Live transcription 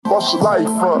Bust your life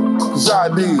up, cause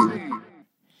I did.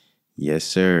 Yes,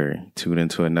 sir. Tune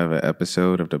into another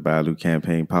episode of the Balu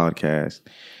Campaign Podcast.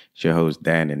 It's your host,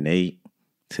 Dan and Nate.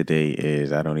 Today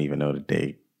is, I don't even know the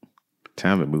date.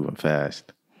 Time been moving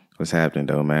fast. What's happening,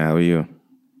 though, man? How are you?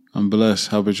 I'm blessed.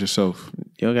 How about yourself?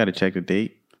 You don't got to check the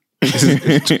date.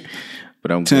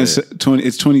 But I'm 10, good. 20,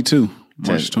 it's 22,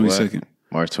 March 22nd. What?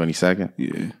 March 22nd?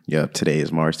 Yeah. Yep, today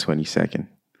is March 22nd,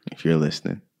 if you're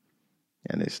listening.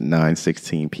 And it's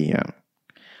 9:16 p.m.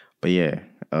 But yeah,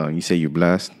 you say you're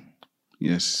blessed?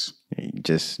 Yes.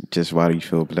 Just why do you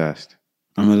feel blessed?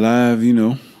 I'm alive, you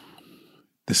know.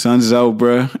 The sun's out,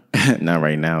 bruh. Not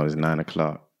right now. It's 9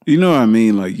 o'clock. You know what I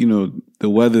mean? Like, you know, the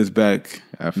weather's back.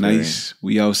 I feel Nice.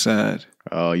 We outside.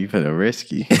 Oh, you feel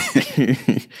risky.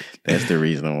 That's the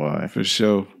reason why. For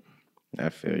sure. I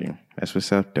feel you. That's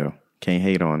what's up, though. Can't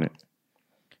hate on it.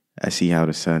 I see how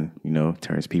the sun,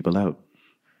 turns people out.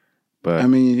 But I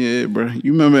mean, yeah, bro.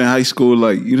 You remember in high school,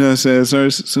 like, you know what I'm saying?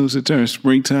 As soon as it turns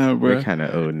springtime, bro. we're kind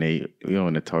of old, Nate. We don't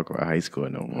want to talk about high school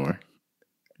no more.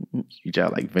 You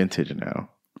got like vintage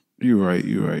now. You're right.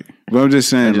 But I'm just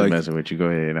saying, I'm just like, messing with you. Go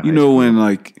ahead. you know, when,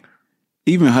 like,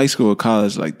 even high school or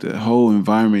college, like, the whole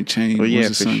environment changed. Well, yeah,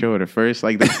 for sure. The first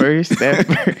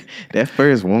that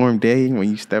first warm day when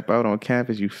you step out on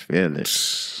campus, you feel it.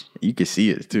 You can see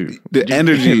it too. The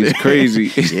energy is crazy.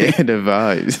 Yeah, the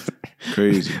vibes.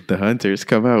 Crazy. The hunters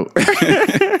come out. Bro,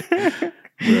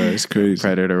 it's crazy.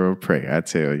 Predator or prey, I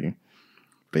tell you.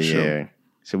 But Sure. yeah,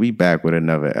 so we back with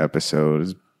another episode.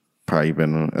 It's probably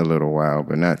been a little while,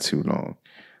 but not too long.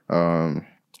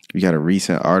 We got a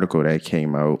recent article that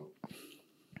came out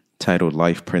titled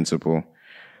Life Principle,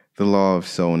 The Law of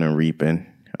Sowing and Reaping.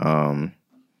 And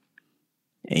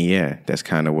yeah, that's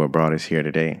kind of what brought us here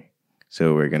today.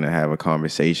 So we're going to have a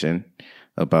conversation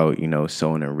about,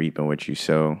 sowing and reaping what you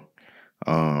sow,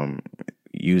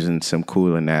 using some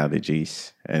cool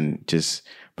analogies and just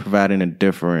providing a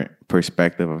different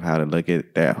perspective of how to look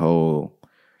at that whole,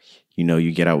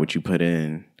 you get out what you put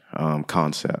in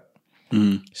concept.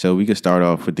 Mm-hmm. So we could start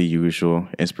off with the usual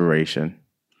inspiration.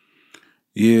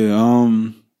 Yeah,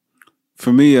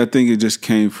 for me, I think it just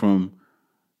came from,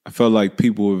 I felt like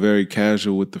people were very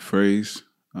casual with the phrase,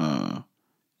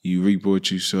 you reap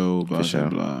what you sow, blah, sure.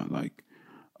 blah, blah. Like,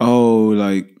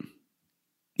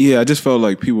 I just felt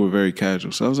like people were very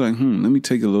casual. So I was like, let me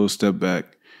take a little step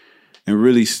back and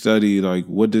really study, like,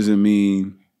 what does it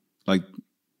mean? Like,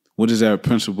 what does that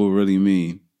principle really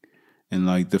mean? And,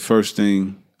 like, the first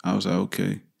thing, I was like,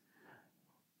 okay,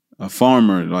 a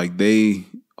farmer, like, they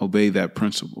obey that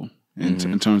principle in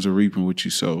terms of reaping what you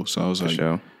sow. So I was like,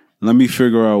 let me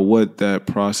figure out what that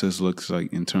process looks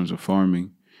like in terms of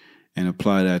farming and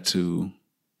apply that to,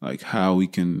 like, how we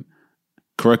can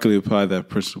correctly apply that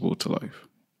principle to life.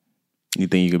 You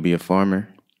think you could be a farmer?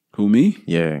 Who, me?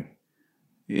 Yeah.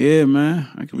 Yeah, man.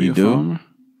 I could be a farmer.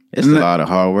 It's a lot of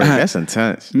hard work. That's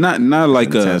intense. Not like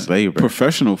intense a labor.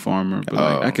 Professional farmer, but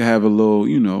like I could have a little,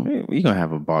 You're going to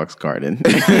have a box garden.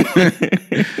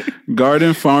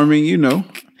 Garden farming,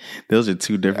 Those are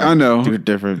two different. I know. Two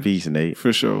different beasts, Nate.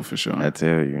 For sure. I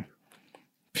tell you.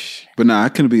 But I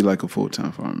couldn't be like a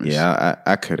full-time farmer. Yeah,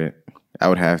 I couldn't. I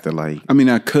would have to like. I mean,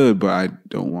 I could, but I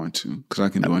don't want to because I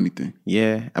can do anything.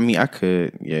 Yeah, I mean, I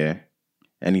could. Yeah,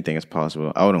 anything is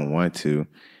possible. I wouldn't want to.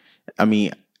 I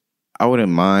mean, I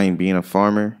wouldn't mind being a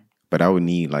farmer, but I would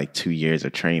need like 2 years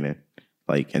of training,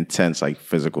 like intense, like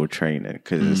physical training,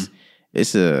 because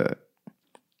it's a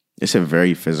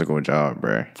very physical job,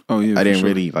 bro. Oh yeah, I didn't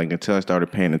really like until I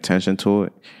started paying attention to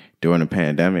it during the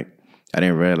pandemic. I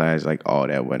didn't realize like all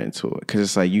that went into it, because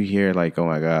it's like you hear like, oh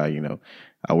my God,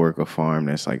 I work a farm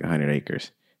that's like 100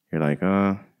 acres. You're like,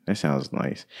 that sounds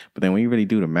nice. But then when you really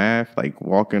do the math, like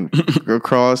walking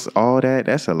across all that,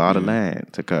 that's a lot of land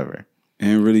to cover.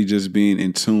 And really just being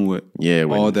in tune with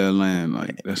all that land,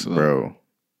 like that's a lot. Bro.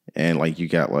 And like you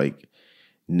got like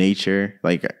nature.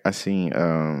 Like I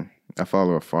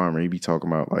follow a farmer. He be talking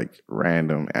about like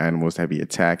random animals that be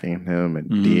attacking him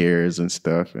and deers and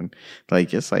stuff. And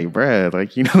like, it's like, bruh,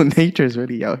 like, nature's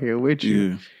really out here with you.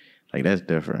 Yeah. Like that's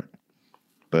different.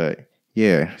 But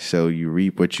yeah, so you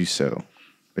reap what you sow,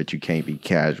 but you can't be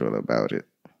casual about it.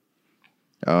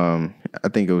 I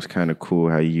think it was kind of cool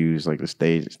how you use like the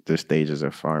stages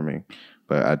of farming,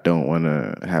 but I don't want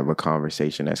to have a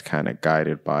conversation that's kind of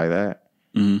guided by that.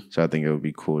 Mm-hmm. So I think it would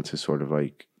be cool to sort of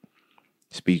like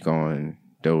speak on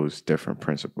those different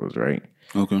principles, right?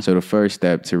 Okay. So the first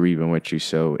step to reaping what you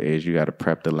sow is you got to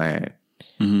prep the land.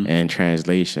 Mm-hmm. And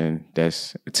translation,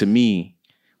 that's, to me,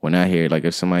 when I hear, like,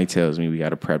 if somebody tells me we got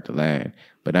to prep the land,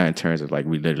 but not in terms of, like,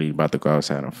 we literally about to go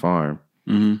outside and farm,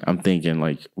 I'm thinking,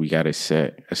 like, we got to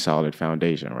set a solid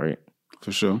foundation, right?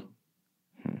 For sure.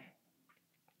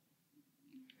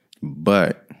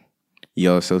 But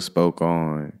you also spoke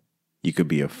on you could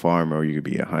be a farmer or you could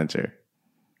be a hunter.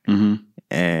 Mm-hmm.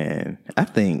 And I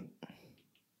think,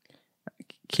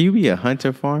 can you be a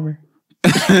hunter farmer?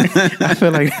 I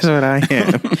feel like that's what I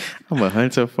am. I'm a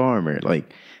hunter farmer.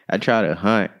 Like, I try to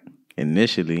hunt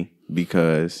initially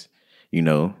because, you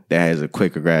know, that has a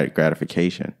quicker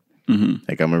gratification. Mm-hmm.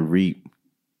 Like, I'm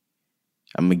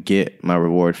gonna get my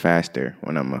reward faster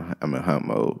when I'm a hunt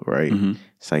mode, right? Mm-hmm.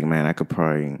 It's like, man, I could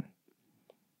probably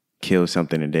kill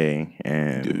something today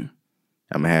and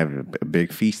I'm gonna have a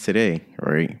big feast today,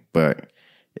 right? But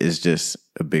it's just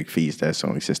a big feast that's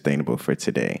only sustainable for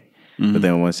today. Mm-hmm. But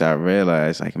then once I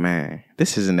realized, like, man,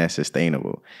 this isn't that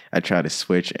sustainable, I try to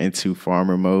switch into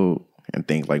farmer mode and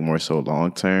think like more so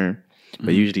long term.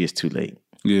 But usually it's too late.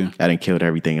 Yeah. I done killed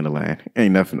everything in the land.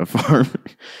 Ain't nothing to farm.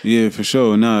 Yeah, for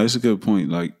sure. No, it's a good point.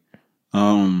 Like,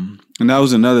 and that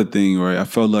was another thing, right? I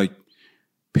felt like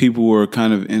people were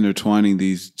kind of intertwining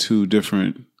these two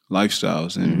different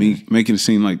lifestyles and making it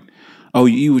seem like, oh,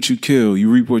 you eat what you kill, you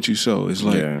reap what you sow. It's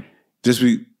like,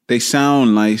 they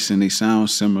sound nice and they sound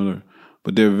similar,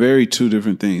 but they're very two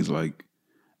different things. Like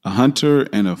a hunter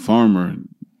and a farmer,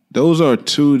 those are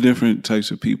two different types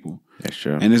of people. That's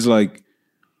true. And it's like,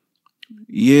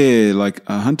 yeah, like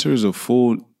a hunter is a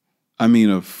farmer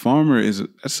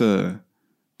that's a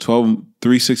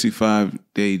 365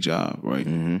 day job, right?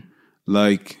 Mm-hmm.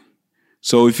 Like,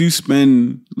 so if you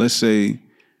spend, let's say,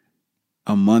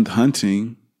 a month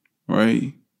hunting,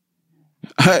 right?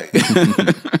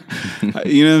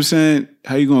 You know what I'm saying?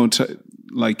 How you going to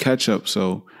catch up?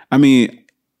 So, I mean,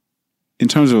 in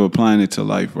terms of applying it to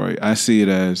life, right? I see it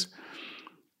as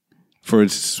for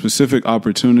specific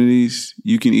opportunities,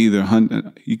 you can either hunt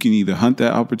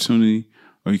that opportunity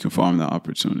or you can farm that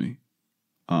opportunity.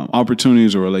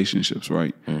 Opportunities or relationships,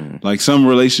 right? Mm. Like some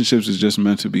relationships is just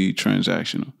meant to be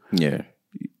transactional. Yeah.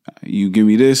 You give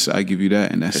me this, I give you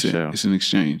that, and that's it. Sure. It's an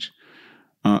exchange.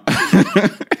 Why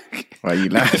are you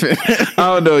laughing?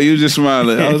 I don't know. You just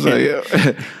smiling. I was like,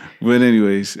 yeah. But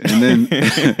anyways, and then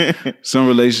some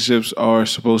relationships are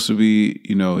supposed to be,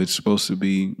 you know, it's supposed to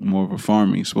be more of a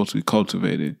farming. It's supposed to be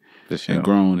cultivated and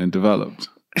grown and developed.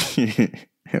 Yeah,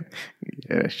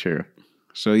 that's true.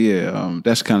 So yeah,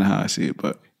 that's kind of how I see it.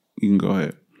 But you can go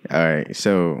ahead. All right.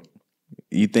 So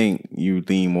you think you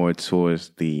lean more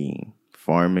towards the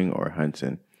farming or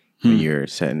hunting when you're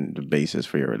setting the basis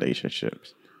for your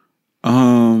relationships?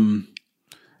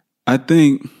 I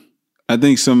think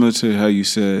similar to how you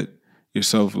said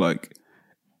yourself, like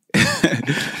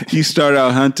you start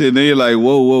out hunting, then you're like,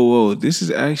 whoa, this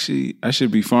is actually, I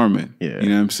should be farming. Yeah. You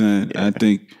know what I'm saying? Yeah. I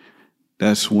think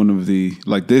that's one of the,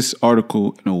 like this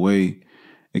article in a way,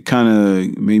 it kind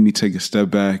of made me take a step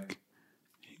back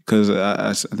because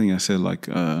I think I said like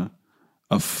a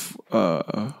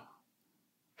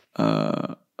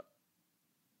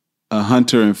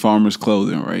hunter in farmer's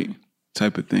clothing, right?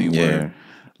 Type of thing. Yeah. Where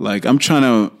like I'm trying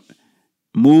to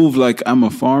move like I'm a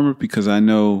farmer because I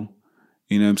know,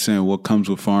 you know what I'm saying, what comes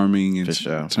with farming in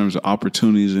terms of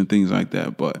opportunities and things like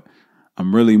that. But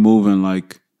I'm really moving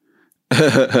like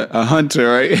a hunter,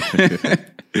 right?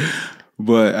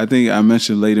 But I think I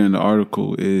mentioned later in the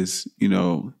article is, you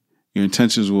know, your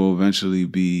intentions will eventually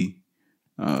be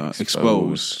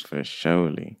exposed. For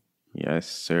surely. Yes,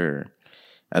 sir.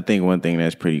 I think one thing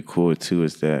that's pretty cool too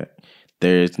is that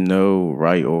there's no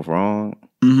right or wrong,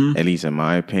 at least in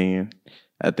my opinion.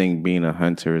 I think being a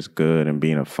hunter is good and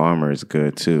being a farmer is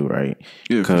good too, right?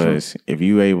 Because if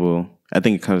you I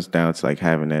think it comes down to like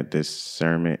having that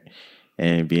discernment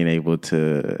and being able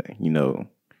to, you know,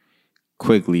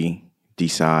 quickly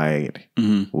decide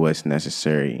what's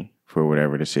necessary for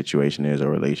whatever the situation is or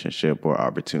relationship or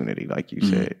opportunity, like you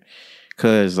said.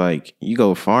 Because like you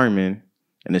go farming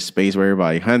in a space where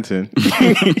everybody hunting,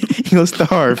 you gonna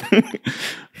starve.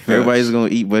 Everybody's gonna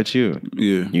eat but you.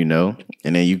 Yeah. You know?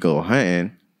 And then you go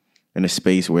hunting in a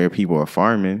space where people are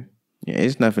farming. Yeah,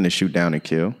 it's nothing to shoot down and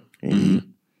kill. And eat.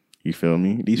 You feel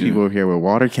me? These people over here with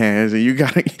water cans and you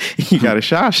got a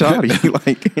shot. You're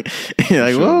like,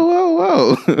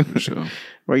 whoa. For sure.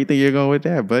 Where you think you're going with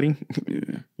that, buddy?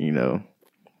 Yeah. You know?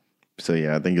 So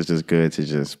yeah, I think it's just good to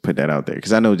just put that out there.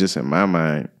 Because I know just in my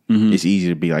mind, it's easy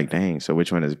to be like, dang, so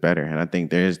which one is better? And I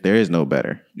think there is no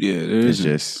better. Yeah, there is. It's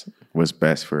just what's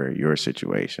best for your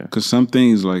situation. Because some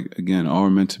things, like, again, are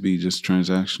meant to be just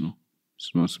transactional. It's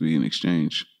supposed to be an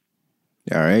exchange.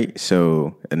 All right.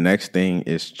 So the next thing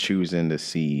is choosing the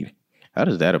seed. How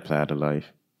does that apply to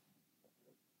life?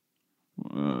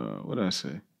 What did I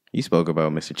say? You spoke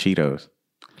about Mr. Cheetos.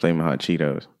 Flamin' Hot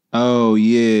Cheetos. Oh,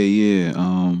 yeah.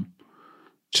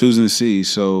 Choosing the seed.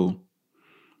 So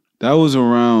that was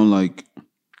around like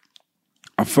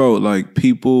I felt like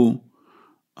people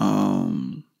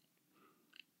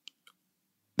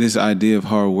this idea of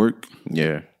hard work.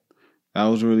 Yeah. That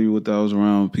was really what that was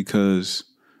around because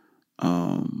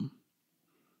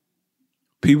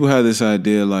people have this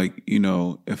idea like, you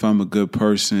know, if I'm a good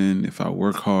person, if I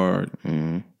work hard,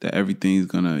 that everything's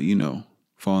gonna, you know,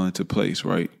 fall into place,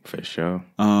 right? For sure.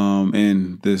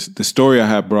 And the story I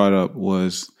had brought up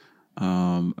was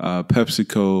a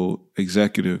PepsiCo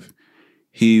executive.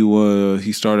 He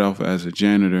started off as a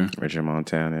janitor. Richard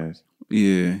Montana is.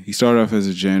 Yeah, he started off as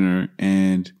a janitor,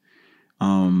 and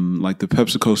like the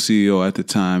PepsiCo CEO at the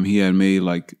time, he had made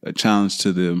like a challenge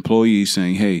to the employees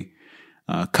saying, "Hey,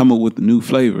 come up with new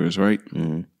flavors, right?"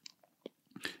 Mm-hmm.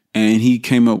 And he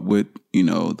came up with, you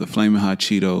know, the Flamin' Hot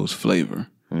Cheetos flavor,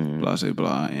 blah, blah,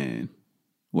 blah, and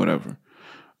whatever,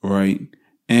 right?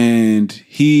 And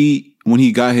when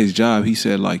he got his job, he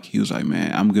said he was like,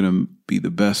 "Man, I'm gonna be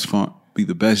the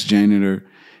best janitor."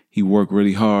 He worked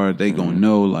really hard. They gonna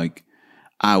know like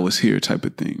I was here, type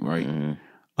of thing, right?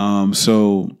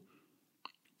 So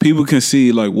people can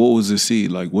see like what was the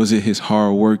seed? Like, was it his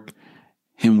hard work,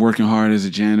 him working hard as a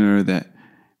janitor that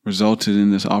resulted in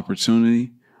this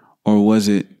opportunity? Or was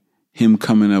it him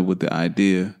coming up with the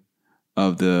idea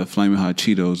of the Flamin' Hot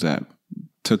Cheetos that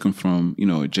took him from, you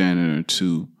know, a janitor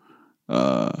to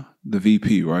the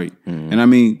VP, right? And I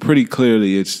mean, pretty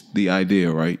clearly it's the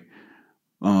idea, right?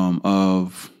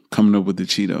 Of coming up with the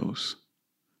Cheetos.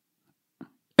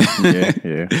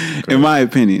 Yeah. In my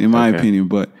opinion,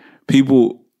 but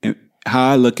people,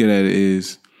 how I look at it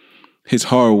is his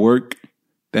hard work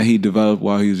that he developed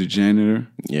while he was a janitor.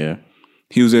 Yeah.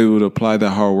 He was able to apply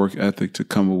that hard work ethic to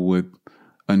come up with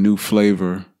a new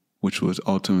flavor, which was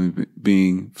ultimately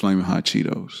being Flamin' Hot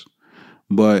Cheetos.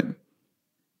 But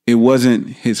it wasn't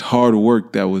his hard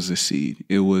work that was the seed.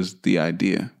 It was the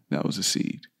idea that was the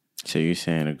seed. So you're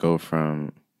saying to go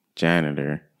from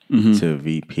janitor to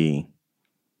VP,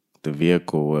 the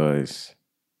vehicle was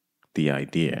the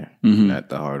idea, not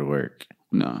the hard work.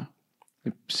 No.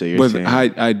 So you're saying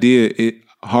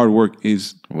hard work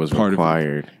was part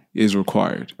required. Of it. Is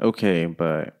required. Okay,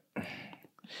 but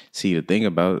see, the thing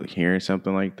about hearing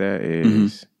something like that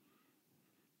is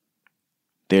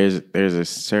there's a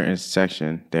certain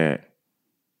section that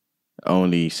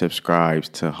only subscribes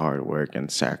to hard work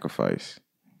and sacrifice.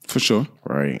 For sure.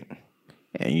 Right.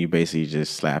 And you basically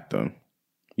just slapped them.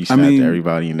 You slapped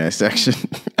everybody in that section.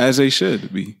 As they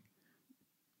should be.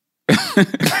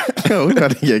 Yo, we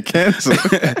gotta get canceled.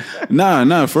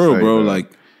 Nah, for real, bro.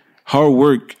 Like, hard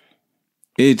work,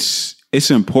 it's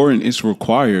important, it's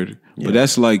required, but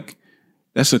that's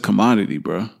a commodity,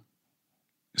 bro.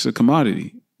 It's a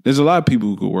commodity. There's a lot of people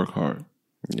who could work hard.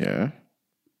 Yeah.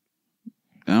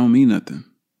 That don't mean nothing.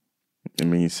 It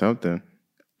means something.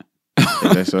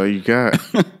 That's all you got.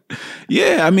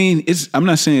 Yeah, I mean, I'm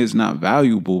not saying it's not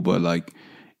valuable, but like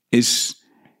it's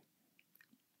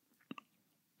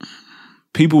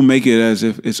people make it as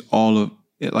if it's all of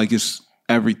it, like it's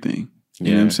everything.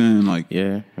 You know what I'm saying? Like,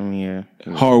 yeah, I mean,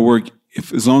 yeah. Hard work.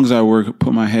 As long as I work,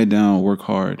 put my head down, work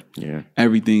hard,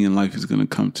 everything in life is gonna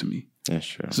come to me. That's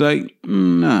true. It's like,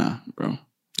 nah, bro.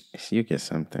 You get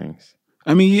some things.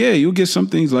 I mean, yeah, you'll get some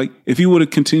things. Like if he would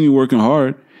have continued working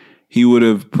hard, he would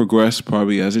have progressed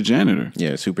probably as a janitor.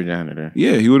 Yeah, super janitor.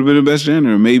 Yeah, he would have been the best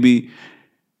janitor. Maybe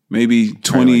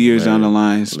 20 years down the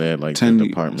line. Led like 10 the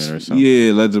department or something.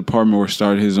 Yeah, led the department or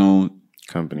started his own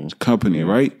company,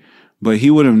 right? But he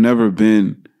would have never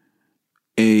been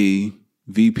a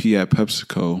VP at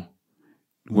PepsiCo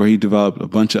where he developed a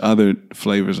bunch of other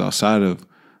flavors outside of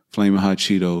Flamin' Hot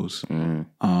Cheetos.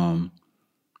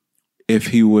 If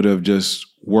he would have just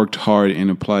worked hard and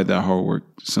applied that hard work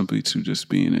simply to just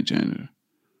being a janitor,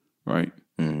 right?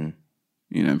 You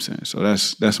know what I'm saying? So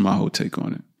that's my whole take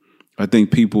on it. I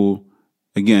think people,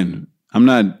 again, I'm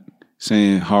not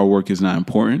saying hard work is not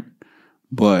important,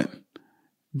 but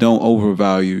don't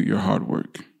overvalue your hard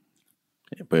work.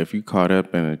 But if you caught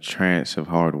up in a trance of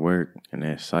hard work in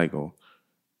that cycle,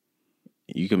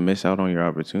 you can miss out on your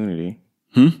opportunity.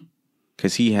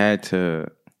 Because he had to,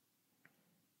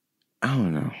 I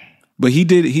don't know. But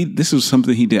this was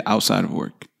something he did outside of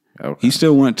work. Okay. He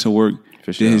still went to work,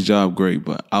 For sure. did his job great,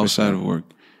 but outside of work,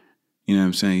 you know what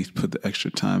I'm saying? He put the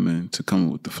extra time in to come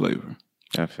up with the flavor.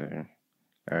 I feel you.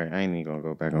 All right, I ain't even going to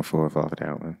go back and forth off of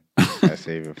that one. I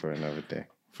save it for another day.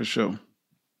 For sure.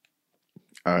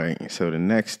 All right, so the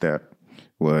next step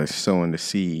was sowing the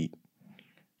seed.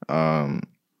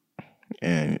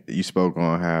 And you spoke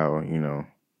on how, you know,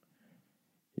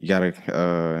 you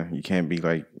gotta, you can't be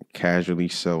like casually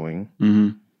sowing.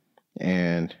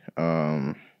 And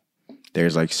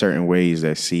there's like certain ways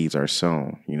that seeds are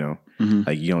sown, you know?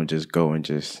 Like you don't just go and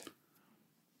just,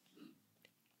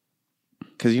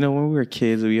 because, you know, when we were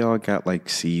kids, we all got like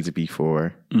seeds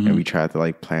before and we tried to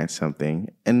like plant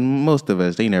something. And most of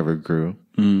us, they never grew.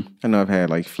 I know I've had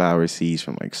like flower seeds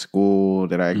from like school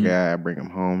that I got. I bring them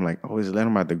home, like, always let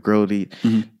them out to grow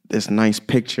this nice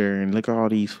picture. And look at all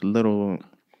these little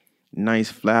nice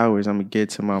flowers I'm going to get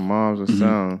to my mom's or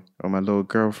son or my little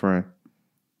girlfriend.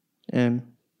 And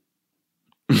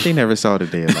they never saw the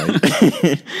daylight.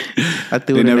 I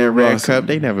threw it in their red cup.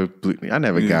 They never blew. I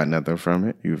never got nothing from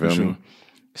it. You feel me?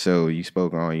 So you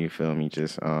spoke on, you feel me,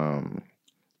 just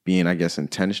being, I guess,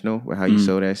 intentional with how you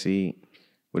sow that seed.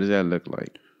 What does that look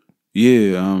like?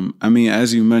 Yeah, I mean,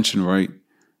 as you mentioned, right?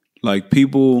 Like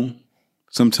people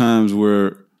sometimes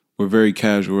we're very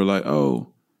casual. We're like,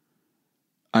 oh,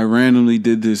 I randomly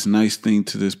did this nice thing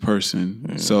to this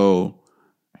person. So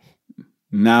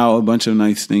now a bunch of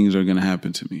nice things are gonna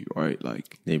happen to me, right?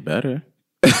 Like They better.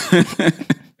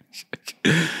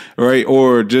 right?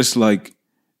 Or just like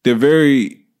they're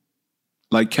very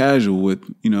like casual with,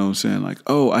 you know what I'm saying? Like,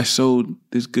 oh, I sowed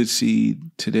this good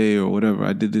seed today or whatever.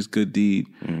 I did this good deed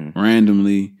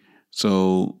randomly.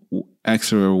 So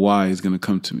X or Y is going to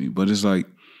come to me. But it's like,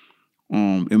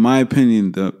 in my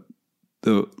opinion,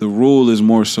 the rule is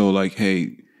more so like,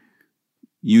 hey,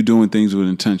 you doing things with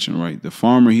intention, right? The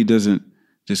farmer, he doesn't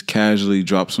just casually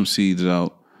drop some seeds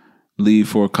out, leave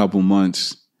for a couple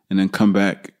months, and then come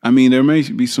back. I mean, there may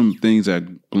be some things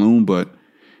that bloom, but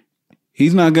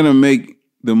he's not going to make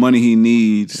the money he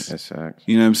needs,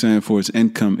 you know what I'm saying, for his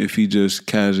income if he just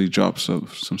casually drops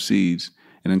some seeds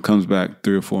and then comes back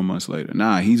 3 or 4 months later.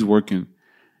 Nah, he's working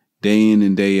day in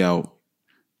and day out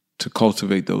to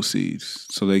cultivate those seeds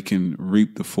so they can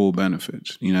reap the full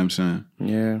benefits. You know what I'm saying?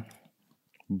 Yeah.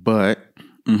 But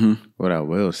what I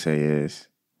will say is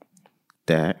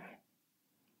that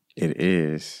it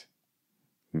is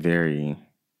very...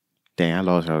 Dang, I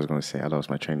lost what I was going to say. I lost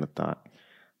my train of thought.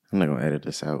 I'm not going to edit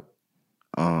this out.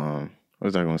 What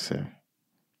was I going to say?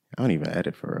 I don't even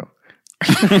edit for real.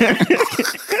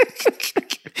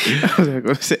 What was I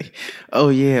going to say? Oh,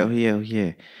 yeah.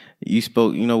 You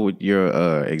spoke, you know, with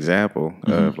your example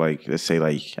of like, let's say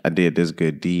like I did this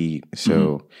good deed,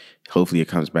 so hopefully it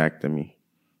comes back to me.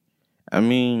 I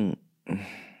mean,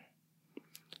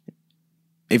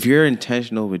 if you're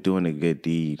intentional with doing a good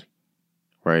deed,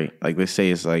 right? Like let's say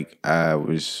it's like I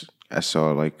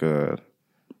saw like a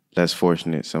less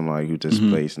fortunate somebody who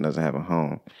displaced and doesn't have a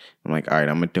home. I'm like, all right,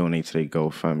 I'm gonna donate to their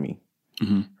GoFundMe,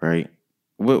 right?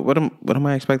 What am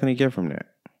I expecting to get from that?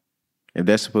 If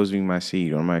that's supposed to be my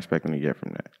seed, what am I expecting to get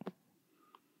from that?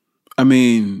 I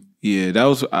mean, yeah, that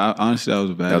was honestly that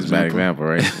was a bad. That was example. A bad example,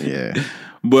 right? Yeah,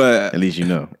 but at least you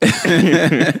know.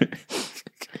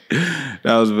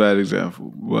 That was a bad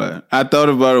example, but I thought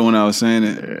about it when I was saying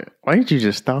it. Yeah. Why didn't you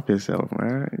just stop yourself,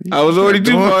 man? I was already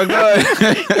too far gone.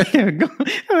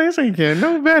 This ain't getting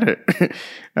no better.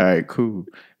 All right, cool.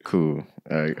 All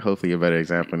right, hopefully a better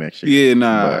example next year. Yeah,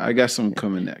 nah, I got something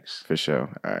coming next. For sure.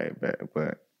 All right,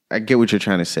 but I get what you're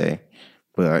trying to say.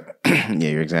 But yeah,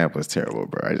 your example is terrible,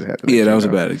 bro. I just had to. Yeah, that was a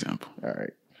bad example. All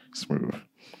right, smooth.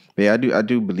 But yeah, I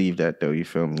do believe that though. You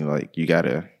feel me? Like you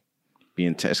gotta be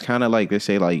in touch. It's kind of like they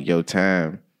say, like your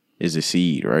time is a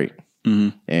seed, right?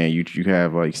 And you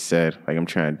have like said, like I'm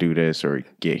trying to do this or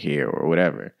get here or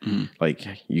whatever. Like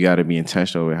you got to be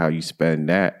intentional with how you spend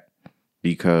that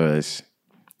because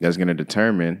that's gonna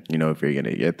determine, you know, if you're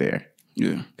gonna get there.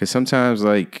 Yeah. Because sometimes,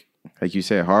 like you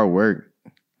said, hard work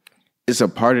is a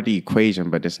part of the equation,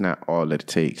 but it's not all that it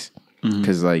takes.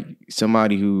 Because like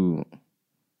somebody who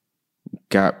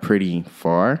got pretty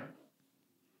far,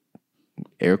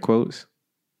 air quotes,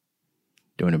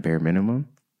 doing a bare minimum.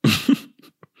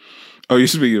 Oh, you're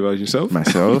speaking about yourself?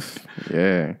 Myself?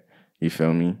 Yeah. You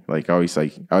feel me? Like I always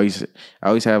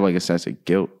have like a sense of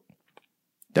guilt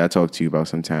that I talk to you about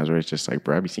sometimes where it's just like,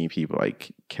 bro, I be seeing people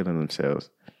like killing themselves.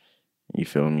 You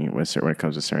feel me? When it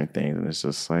comes to certain things, and it's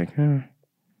just like, that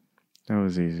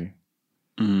was easy.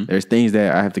 There's things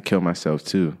that I have to kill myself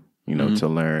too, you know, to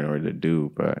learn or to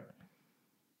do, but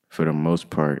for the most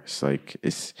part, it's like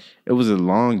it was a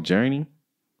long journey,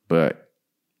 but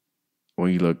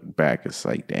when you look back, it's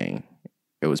like, dang,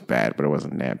 it was bad, but it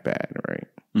wasn't that bad, right?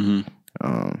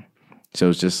 So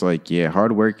it's just like, yeah,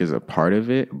 hard work is a part of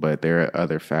it, but there are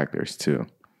other factors too.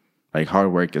 Like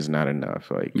hard work is not enough.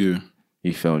 Like, you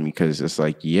feel me? Because it's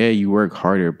like, yeah, you work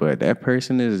harder, but that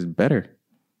person is better.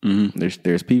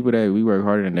 There's people that we work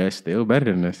harder and they're still better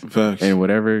than us. Facts. And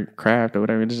whatever craft or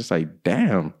whatever, it's just like,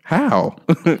 damn, how?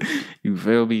 You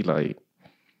feel me? Like,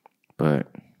 but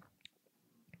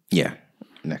yeah,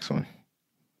 next one.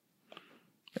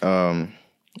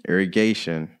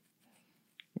 Irrigation,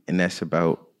 and that's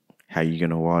about how you're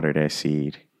gonna water that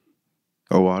seed,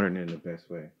 or water it in the best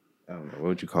way. I don't know, what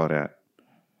would you call that?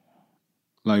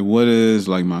 Like, what is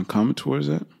like my comment towards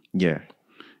that? Yeah.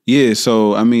 Yeah,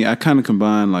 so I mean, I kind of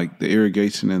combine like the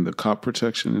irrigation and the crop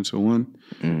protection into one.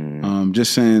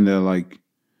 Just saying that, like,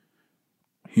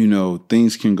 you know,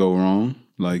 things can go wrong.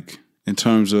 Like in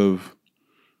terms of,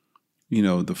 you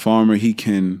know, the farmer, he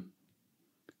can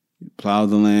plow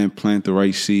the land, plant the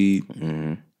right seed,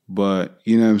 but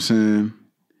you know what I'm saying.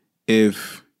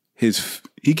 If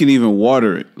he can even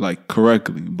water it like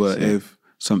correctly, but if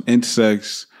some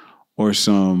insects or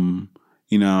some,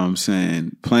 you know what I'm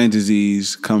saying, plant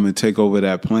disease come and take over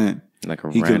that plant. Like a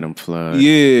random flood.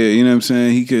 Yeah, you know what I'm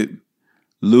saying? He could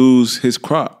lose his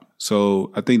crop.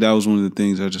 So I think that was one of the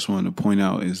things I just wanted to point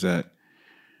out is that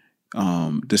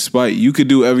despite you could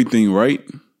do everything right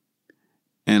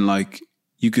and like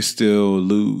you could still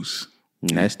lose.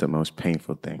 And that's the most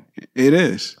painful thing. It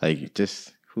is. Like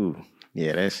just,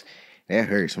 yeah, that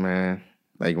hurts, man.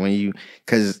 Like when you,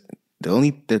 because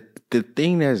the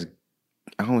thing that's,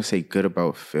 I don't want to say good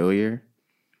about failure,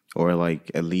 or like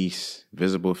at least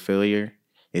visible failure,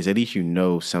 is at least you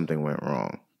know something went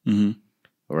wrong,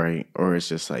 right? Or it's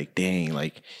just like, dang,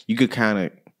 like you could kind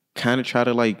of try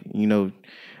to like, you know,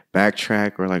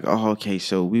 backtrack, or like, oh, okay,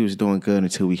 so we was doing good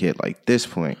until we hit like this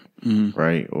point,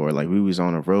 right? Or like we was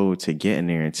on a road to getting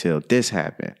there until this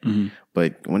happened.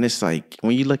 But when it's like,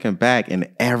 when you looking back and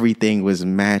everything was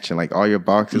matching, like all your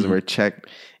boxes were checked,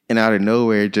 and out of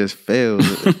nowhere it just failed.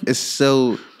 It's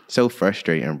so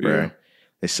frustrating, bro. Yeah.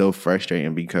 It's so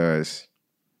frustrating because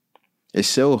it's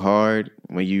so hard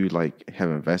when you like have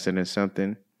invested in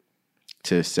something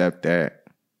to accept that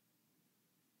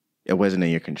it wasn't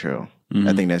in your control.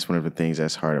 I think that's one of the things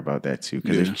that's hard about that too,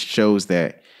 because it shows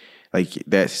that like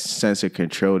that sense of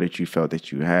control that you felt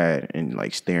that you had and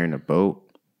like steering the boat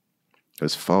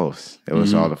was false. It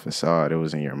was all a facade. It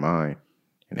was in your mind,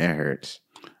 and that hurts.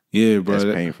 Yeah, bro.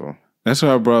 That's painful. That's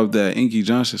why I brought up that Inky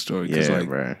Johnson story. Yeah, like,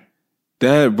 bro.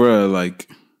 That, bro, like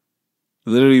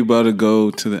literally about to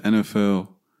go to the NFL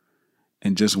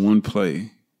and just one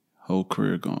play, whole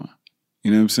career gone.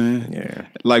 You know what I'm saying? Yeah.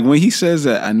 Like when he says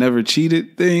that I never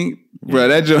cheated thing, bro,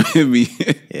 that joke hit me.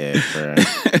 Yeah, bro.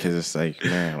 Because it's like,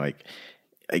 man, like,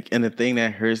 and the thing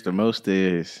that hurts the most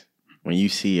is when you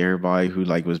see everybody who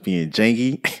like was being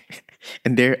janky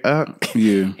and they're up.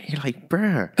 Yeah. You're like,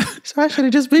 bro, so I should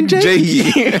have just been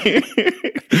janky.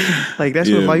 Like that's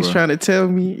what life's trying to tell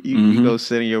me. You go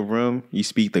sit in your room, you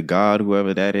speak to God,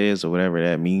 whoever that is, or whatever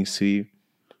that means to you,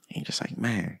 and you're just like,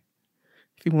 man,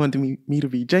 if you wanted me to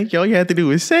be janky, all you had to do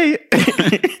was say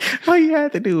it. All you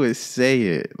had to do was say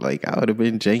it. Like, I would have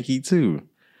been janky too.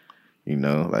 You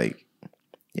know, like,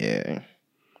 yeah.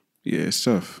 Yeah, it's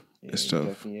tough. It's tough. It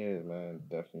definitely is, man.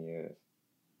 Definitely is.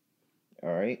 All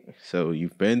right. So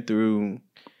you've been through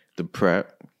the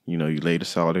prep. You know, you laid a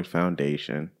solid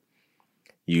foundation.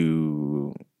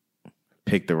 You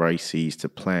picked the right seeds to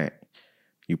plant.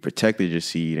 You protected your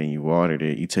seed and you watered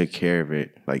it. You took care of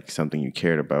it like something you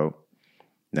cared about.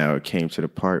 Now it came to the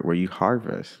part where you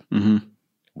harvest.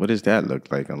 What does that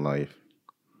look like in life?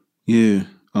 Yeah.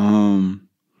 And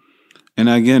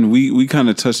again, we kind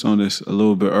of touched on this a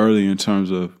little bit earlier in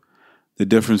terms of the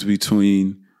difference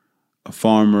between a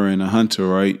farmer and a hunter,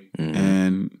 right?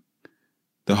 And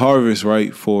the harvest,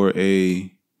 right,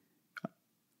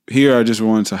 here I just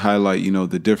wanted to highlight, you know,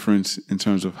 the difference in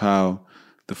terms of how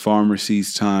the farmer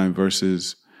sees time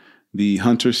versus the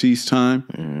hunter sees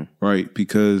time, right?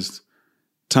 Because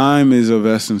time is of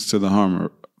essence to the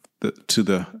farmer.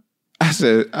 I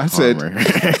said.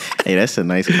 Hey, that's a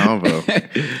nice combo.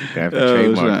 You have to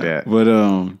trademark that. But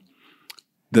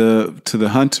to the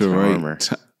hunter, right?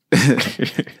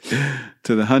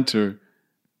 To the hunter,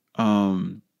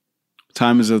 time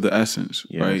is of the essence,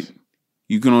 right?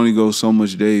 You can only go so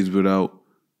much days without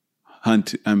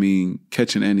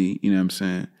catching any, you know what I'm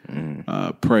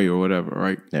saying, prey or whatever,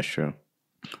 right? That's true.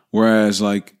 Whereas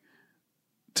like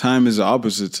time is the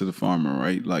opposite to the farmer,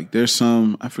 right? Like there's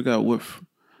some, I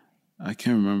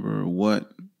can't remember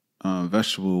what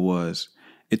vegetable it was.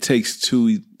 It takes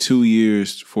two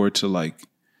years for it to like,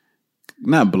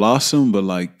 not blossom, but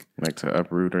like to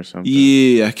uproot or something.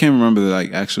 Yeah, I can't remember the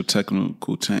like actual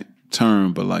technical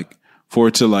term, but like for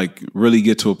it to like really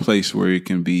get to a place where it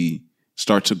can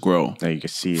start to grow. Now you can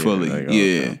see fully. it. Like,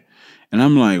 yeah. Okay. And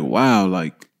I'm like, wow,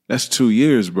 like that's 2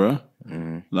 years, bro.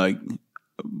 Like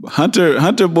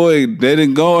Hunter boy, they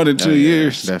didn't go on in 2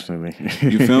 years. Definitely.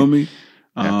 You feel me?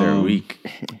 After a week.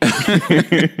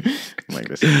 Like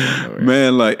this is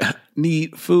man, like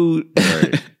need food.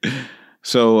 Right.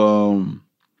 So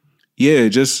yeah,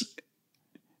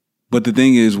 but the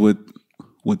thing is with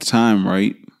time,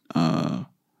 right?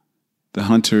 The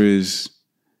hunter it's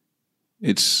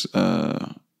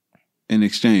in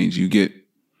exchange. You get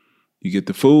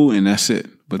the food and that's it.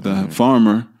 But the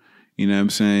farmer, you know what I'm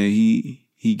saying,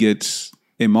 he gets,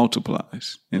 it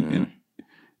multiplies. And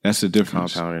that's the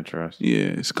difference. Compound interest. Yeah,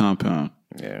 it's compound.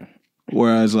 Yeah.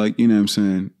 Whereas, like, you know what I'm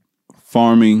saying,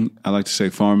 farming, I like to say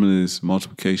farming is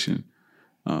multiplication.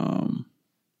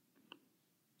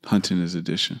 Hunting is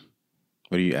addition.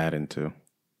 What are you adding to?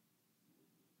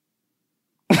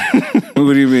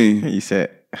 What do you mean? You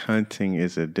said hunting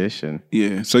is addition.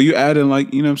 Yeah. So you adding,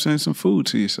 like, you know what I'm saying, some food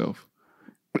to yourself.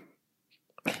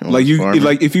 Like farming?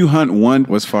 like if you hunt one.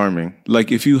 What's farming?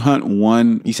 Like if you hunt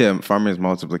one. You said farming is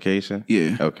multiplication?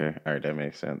 Yeah. Okay. All right. That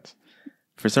makes sense.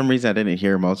 For some reason, I didn't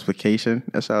hear multiplication.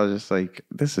 That's why I was just like,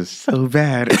 this is so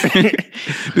bad.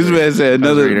 This man said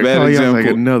another bad example. Like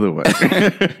another one. All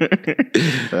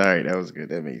right. That was good.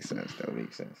 That makes sense. All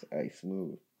right.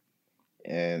 Smooth.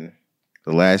 And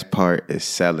the last part is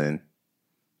selling.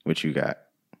 What you got?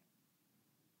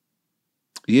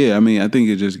 Yeah. I mean, I think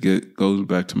it just goes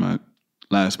back to my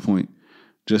last point.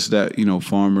 Just that, you know,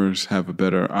 farmers have a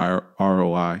better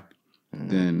ROI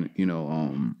than, you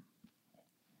know,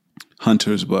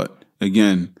 hunters. But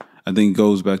again, I think it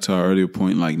goes back to our earlier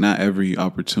point, like not every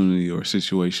opportunity or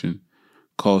situation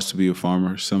calls to be a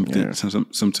farmer.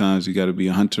 Sometimes you got to be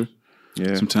a hunter.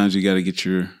 Yeah. Sometimes you got to get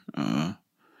your,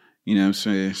 you know what I'm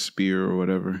saying, spear or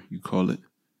whatever you call it.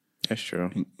 That's true.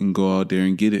 And go out there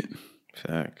and get it.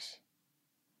 Facts.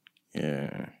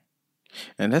 Yeah.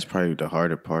 And that's probably the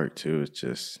harder part too, is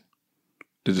just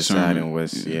deciding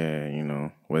what's,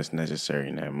 what's necessary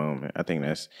in that moment. I think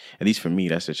that's, at least for me,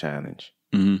 that's a challenge.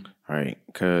 Mm-hmm. Right?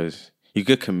 Because you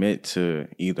could commit to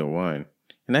either one,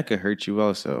 and that could hurt you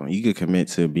also. You could commit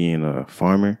to being a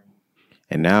farmer,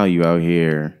 and now you out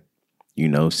here, you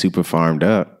know, super farmed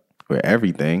up with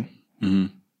everything,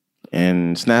 and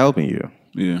it's not helping you.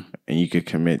 Yeah. And you could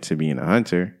commit to being a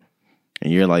hunter,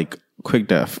 and you're like quick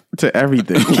death to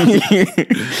everything.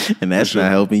 And that's not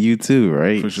helping you too,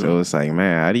 right? For sure. So it's like,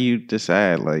 man, how do you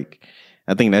decide? Like,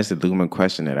 I think that's the looming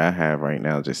question that I have right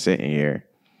now, just sitting here.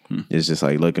 It's just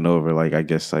like looking over, like, I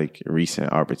guess, like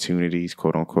recent opportunities,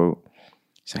 quote unquote.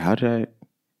 So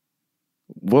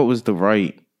what was the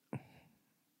right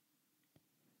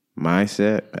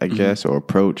mindset, I guess, or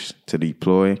approach to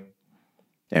deploy,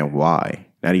 and why?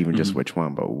 Not even just which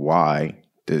one, but why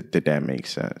did that make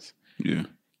sense? Yeah.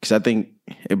 Because I think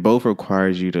it both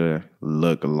requires you to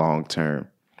look long term.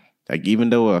 Like, even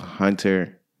though a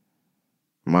hunter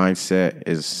mindset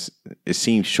it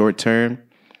seems short term,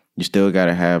 you still got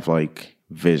to have like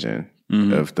vision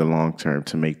of the long term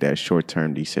to make that short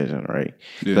term decision, right?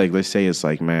 Yeah. Like, let's say it's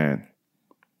like, man,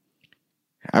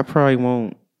 I probably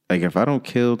won't, like, if I don't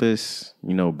kill this,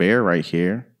 you know, bear right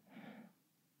here,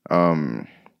 the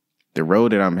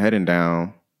road that I'm heading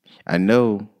down, I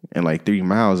know in like 3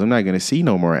 miles, I'm not going to see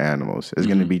no more animals. It's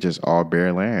going to be just all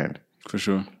bare land. For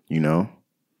sure. You know?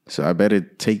 So I better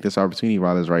take this opportunity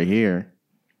while it's right here.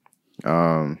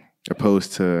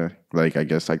 Opposed to, like, I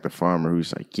guess, like the farmer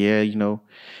who's like, yeah, you know,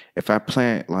 if I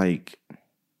plant like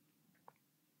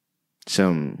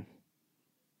some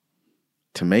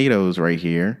tomatoes right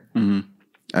here,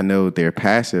 I know they're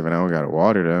passive and I don't got to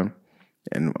water them.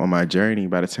 And on my journey,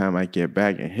 by the time I get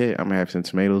back and hit, I'm going to have some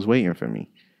tomatoes waiting for me.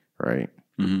 Right?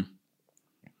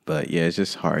 But yeah, it's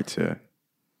just hard to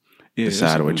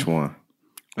decide which one.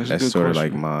 That's sort of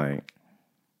like my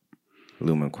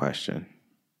looming question.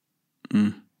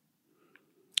 Because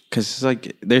it's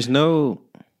like there's no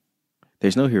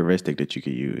heuristic that you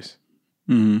could use.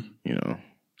 You know.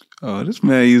 Oh, this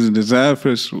man using design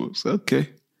principles. Okay.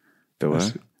 The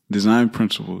what? Design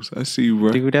principles. I see you,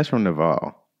 bro. Dude, that's from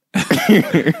Naval.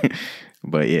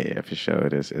 But yeah, for sure,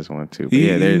 it is one too. But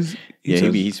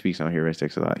he speaks on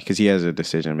heuristics a lot because he has a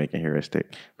decision making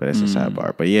heuristic, but it's a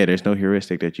sidebar. But yeah, there's no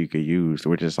heuristic that you could use.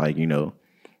 We're just like, you know,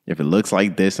 if it looks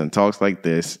like this and talks like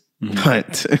this,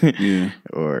 hunt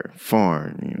or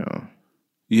farm, you know.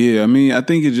 Yeah, I mean, I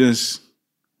think it just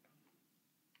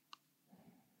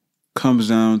comes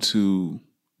down to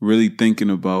really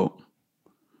thinking about,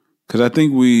 because I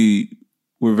think we're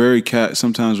very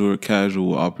sometimes we're casual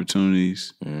with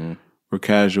opportunities. We're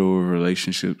casual with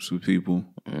relationships with people.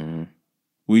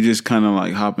 We just kind of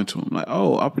like hop into them. Like,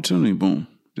 oh, opportunity, boom.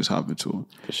 Just hop into them.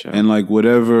 For sure. And like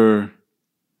whoever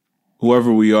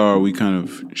we are, we kind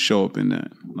of show up in that.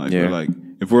 Like, we're like,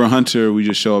 if we're a hunter, we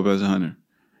just show up as a hunter.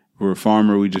 If we're a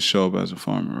farmer, we just show up as a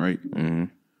farmer, right?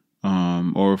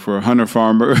 Or if we're a hunter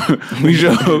farmer, we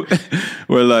show up,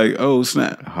 we're like, oh,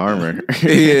 snap. Harmer.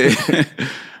 Yeah.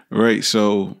 Right.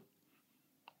 So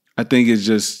I think it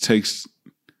just takes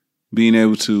being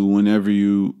able to, whenever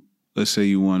let's say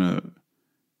you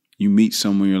meet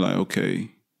someone, you're like,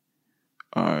 okay,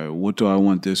 all right, what do I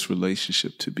want this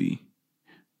relationship to be?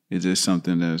 Is this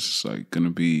something that's like going to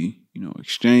be,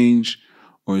 exchange,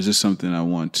 or is this something I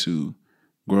want to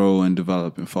grow and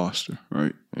develop and foster,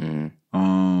 right? And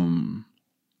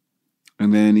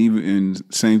then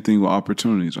same thing with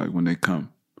opportunities, like when they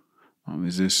come.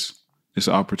 Is this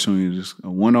opportunity just a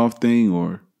one-off thing,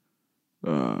 or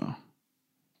a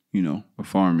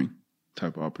farming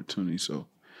type of opportunity? So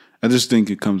I just think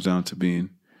it comes down to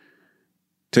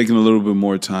taking a little bit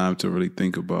more time to really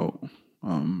think about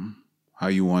how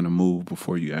you want to move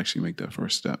before you actually make that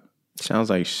first step. Sounds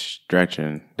like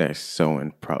stretching. That's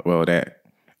sowing.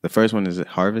 The first one is it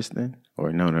harvesting,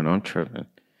 or no, I'm tripping.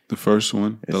 The first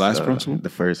one, the last principle. The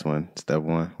first one, step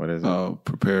one. What is it?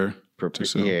 Prepare.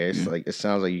 Yeah, it's like it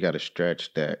sounds like you got to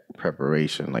stretch that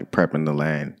preparation, like prepping the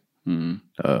land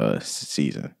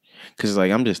season. Because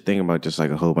like I'm just thinking about just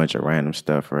like a whole bunch of random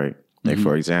stuff, right? Like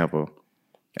for example,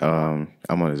 I'm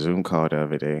on a Zoom call the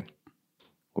other day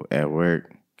at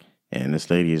work, and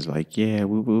this lady is like, "Yeah,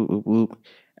 whoop whoop whoop whoop.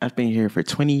 I've been here for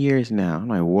 20 years now." I'm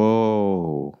like,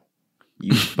 "Whoa,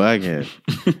 you bugging?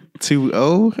 Too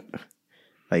old?"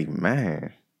 Like,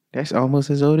 man, that's almost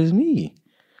as old as me.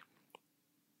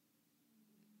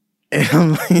 And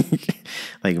I'm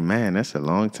like, man, that's a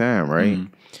long time, right?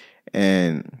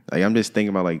 And like, I'm just thinking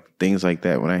about like things like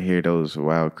that when I hear those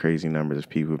wild, crazy numbers of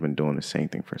people who've been doing the same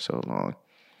thing for so long.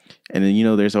 And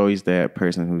then, there's always that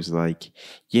person who's like,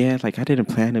 yeah, like I didn't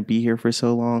plan to be here for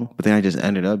so long, but then I just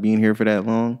ended up being here for that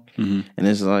long. And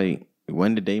it's like,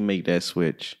 when did they make that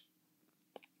switch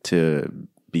to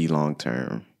be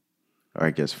long-term, or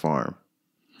I guess farm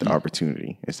the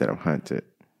opportunity instead of hunt it?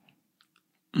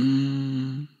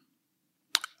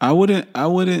 I wouldn't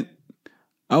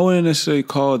necessarily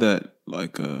call that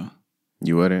like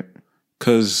You wouldn't?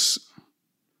 Because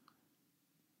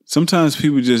sometimes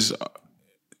people like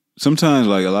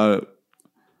a lot of,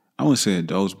 I wouldn't say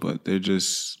adults, but they're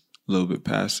just a little bit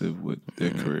passive with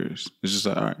their careers. It's just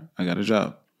like, all right, I got a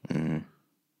job. The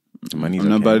money's I'm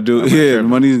not okay. about to do it. Yeah, the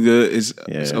money's good. It's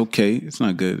Yeah. okay. It's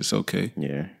not good. It's okay.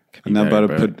 Yeah. I'm not about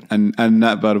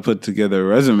to put together a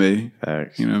resume.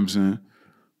 Facts. You know what I'm saying?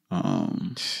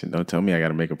 Don't tell me I got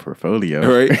to make a portfolio.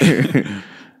 Right.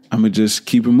 I'm going to just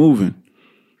keep it moving.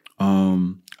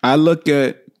 I look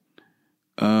at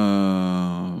the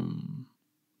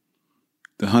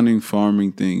hunting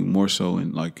farming thing more so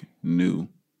in like new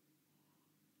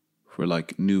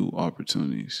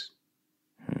opportunities.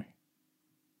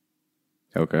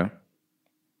 Okay.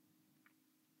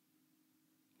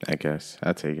 I guess.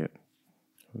 I'll take it.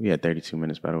 We had 32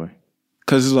 minutes, by the way.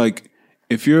 Because it's like,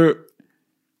 if you're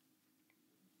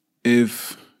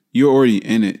already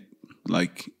in it,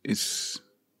 like it's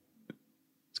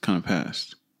kind of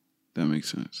past. That makes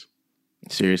sense.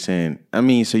 So you're saying,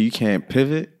 so you can't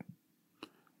pivot?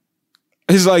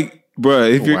 It's like, bruh,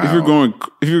 if you're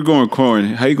going corn,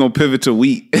 how you gonna pivot to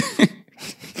wheat?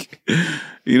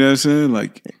 You know what I'm saying?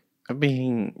 Like,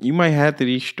 you might have to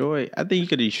destroy. I think you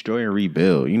could destroy and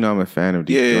rebuild. I'm a fan of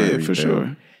destroy and rebuild. For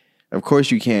sure. Of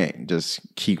course, you can't just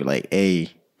keep like,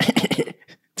 take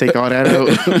all that out,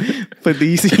 put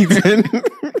these seeds in, and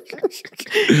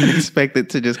expect it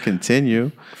to just continue.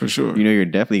 For sure. You're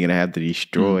definitely gonna have to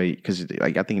destroy, because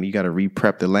like I think you got to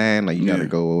re-prep the land. Like you got to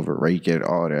go over, rake it,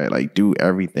 all that. Like do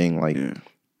everything. Like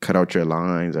cut out your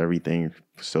lines, everything.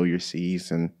 Sow your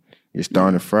seeds, and you're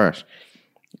starting fresh.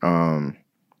 And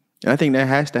I think that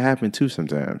has to happen too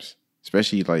sometimes,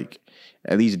 especially like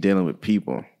at least dealing with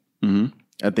people.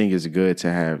 I think it's good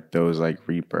to have those like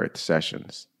rebirth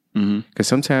sessions. Because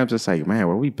sometimes it's like, man,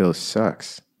 what we built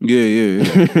sucks. Yeah.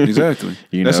 Exactly.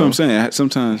 That's what I'm saying.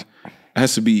 Sometimes it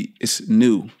has to be, it's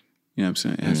new. You know what I'm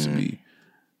saying? It has to be,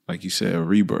 like you said, a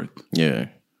rebirth. Yeah.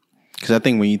 Because I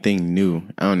think when you think new,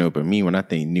 I don't know, but me, when I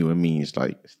think new, it means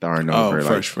like starting over,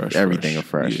 fresh, everything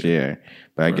afresh. Yeah.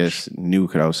 But I guess new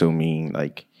could also mean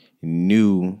like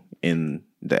new in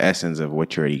the essence of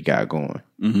what you already got going.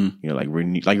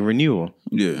 Like renewal.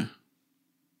 Yeah.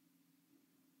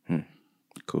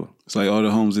 Cool. It's like all the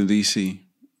homes in DC.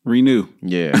 Renew.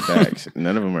 Yeah, facts.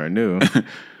 None of them are new.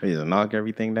 They just knock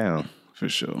everything down. For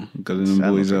sure. Because them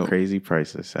boys out. Crazy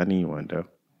prices. I need one though.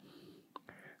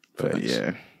 But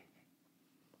yeah.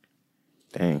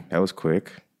 Dang, that was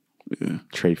quick. Yeah.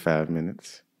 Trade 5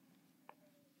 minutes.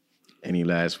 Any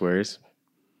last words?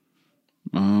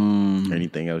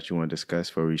 Anything else you want to discuss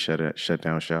before we shut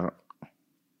down shop?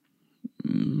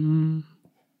 Do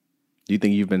you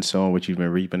think you've been sowing what you've been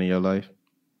reaping in your life?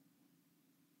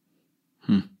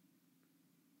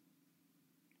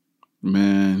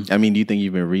 Man. I mean, do you think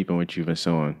you've been reaping what you've been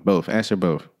sowing? Both. Answer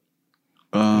both.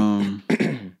 I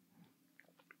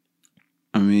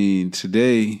mean,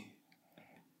 today,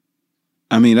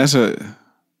 it's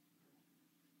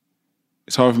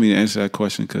hard for me to answer that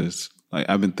question because like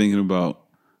I've been thinking about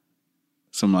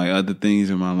some like other things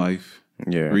in my life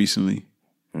recently.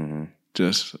 Mm-hmm.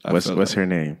 What's her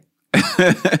name?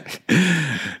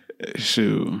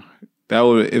 Shoot. That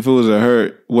would, if it was a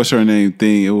her, what's her name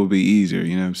thing, it would be easier.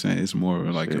 You know what I'm saying? It's more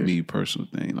of like a me personal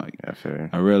thing. Like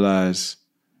I realize,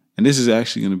 and this is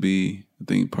actually going to be, I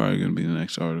think, probably going to be the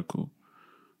next article.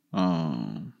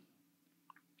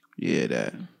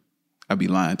 That I be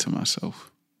lying to myself.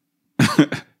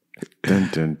 Dun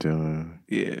dun dun.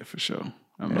 Yeah, for sure.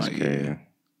 I'm That's like, crazy.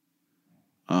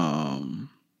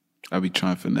 I be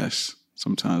trying to finesse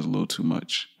sometimes a little too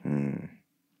much.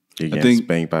 You're getting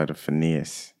spanked by the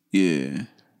finesse. Yeah.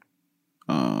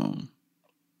 I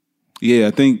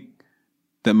think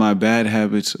that my bad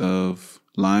habits of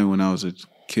lying when I was a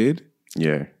kid.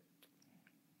 Yeah.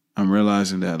 I'm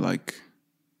realizing that like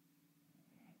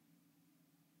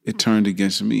it turned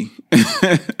against me.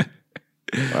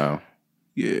 Wow.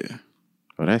 Yeah.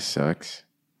 Well, that sucks.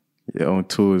 Your own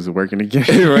tool is working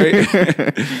against you, right?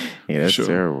 Yeah, that's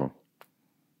terrible.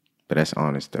 But that's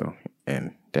honest though,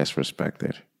 and that's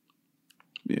respected.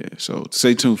 Yeah, so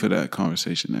stay tuned for that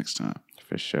conversation next time.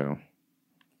 For sure.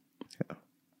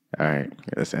 All right,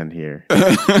 let's end here.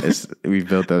 We've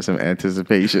built up some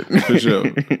anticipation. For sure.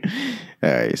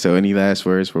 All right, so any last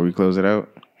words before we close it out?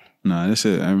 Nah, that's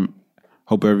it. I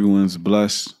hope everyone's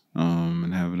blessed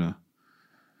and having a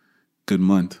good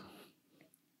month.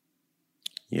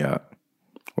 Yeah.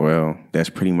 Well, that's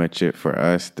pretty much it for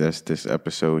us. That's this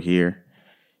episode here.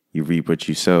 You reap what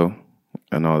you sow,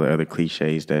 and all the other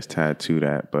cliches that's tied to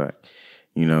that. But,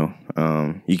 you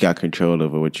got control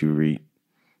over what you reap.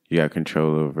 You got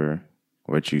control over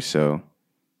what you sow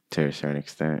to a certain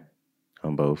extent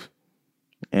on both.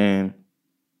 And,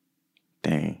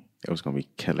 dang, it was going to be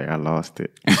killer. I lost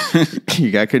it.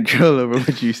 You got control over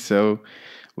what you sow,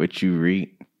 what you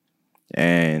reap.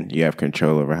 And you have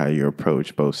control over how you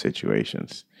approach both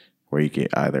situations, where you can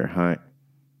either hunt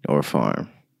or farm.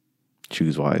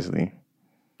 Choose wisely.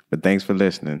 But thanks for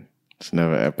listening. It's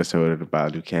another episode of the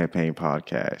Badu Campaign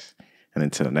Podcast. And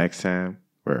until next time,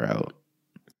 we're out.